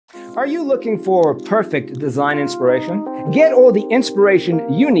Are you looking for perfect design inspiration? Get all the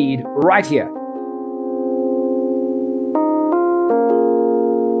inspiration you need right here.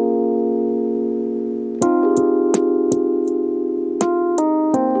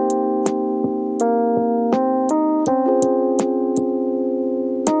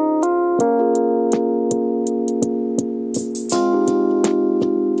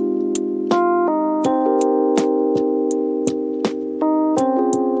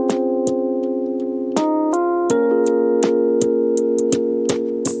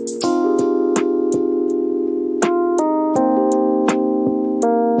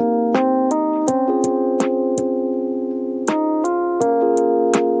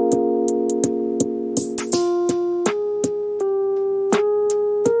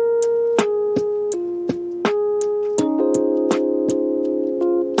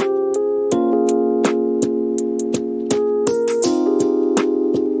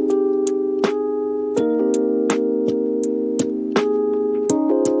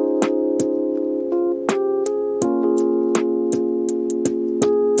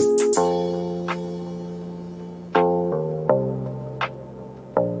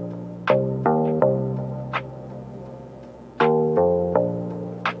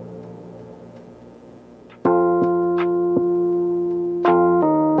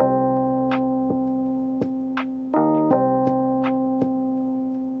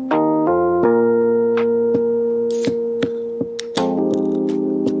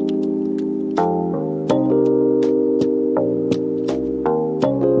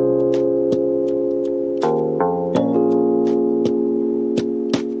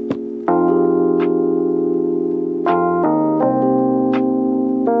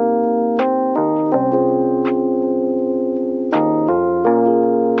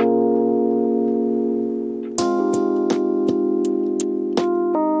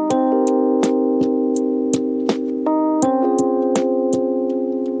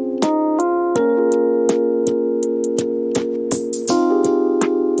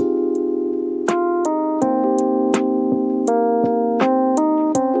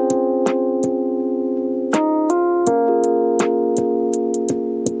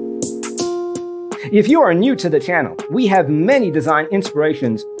 If you are new to the channel, we have many design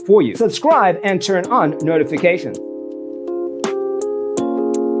inspirations for you. Subscribe and turn on notifications.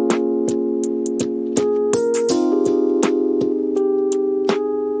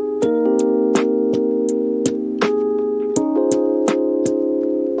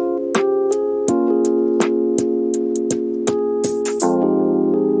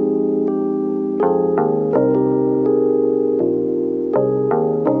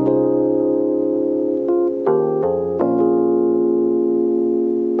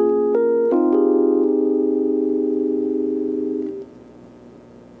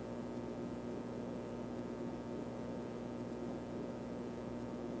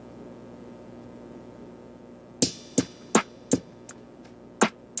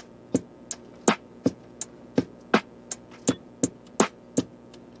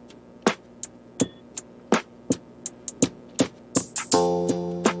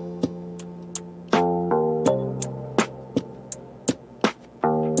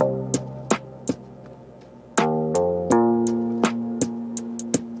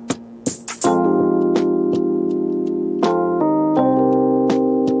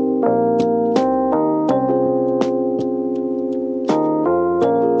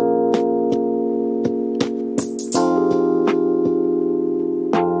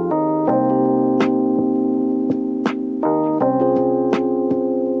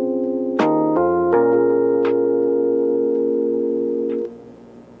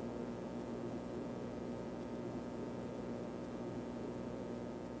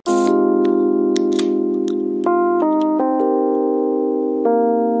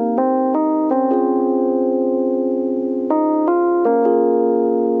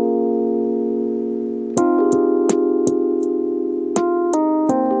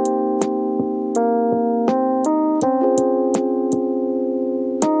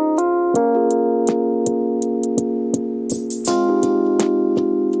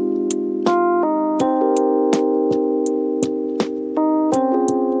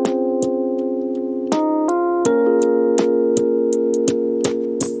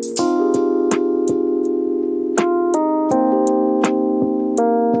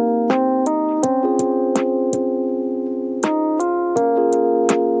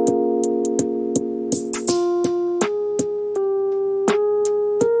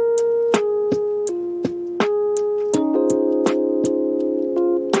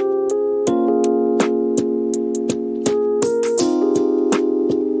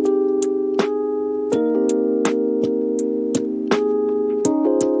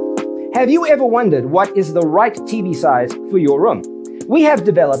 Have you ever wondered what is the right TV size for your room? We have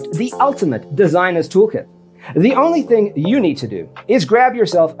developed the ultimate designer's toolkit. The only thing you need to do is grab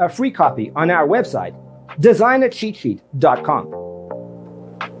yourself a free copy on our website, designercheatsheet.com.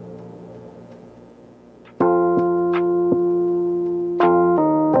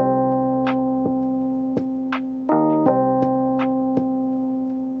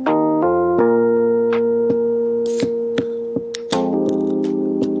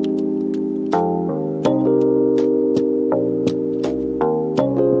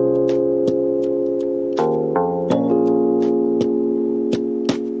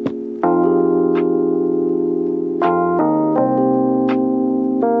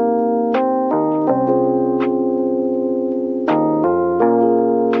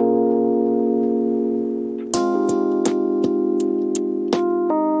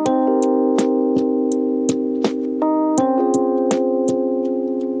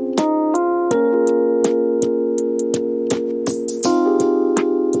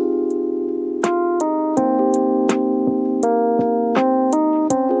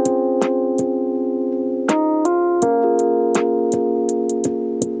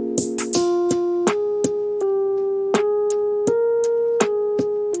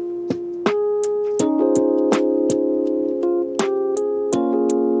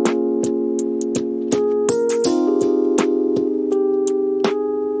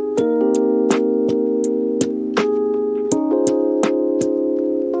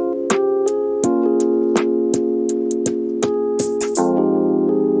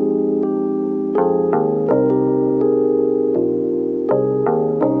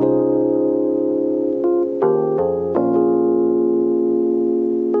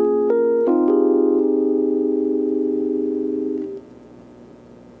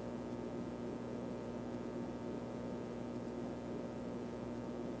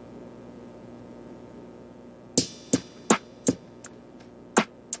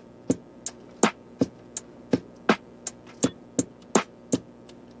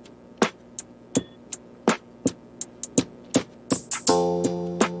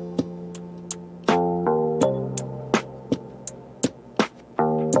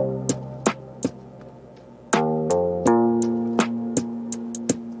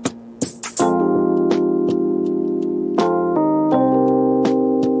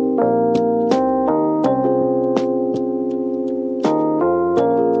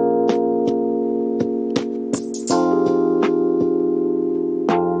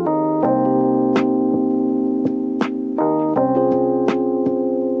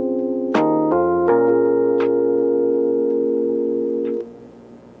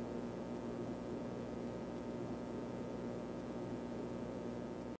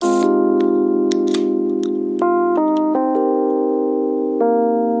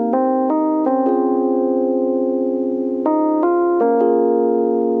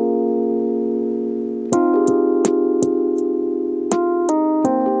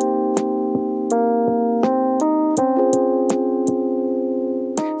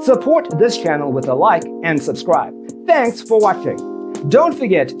 Support this channel with a like and subscribe. Thanks for watching. Don't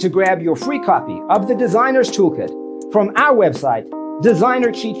forget to grab your free copy of the Designer's Toolkit from our website,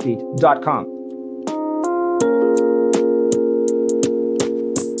 designercheatsheet.com.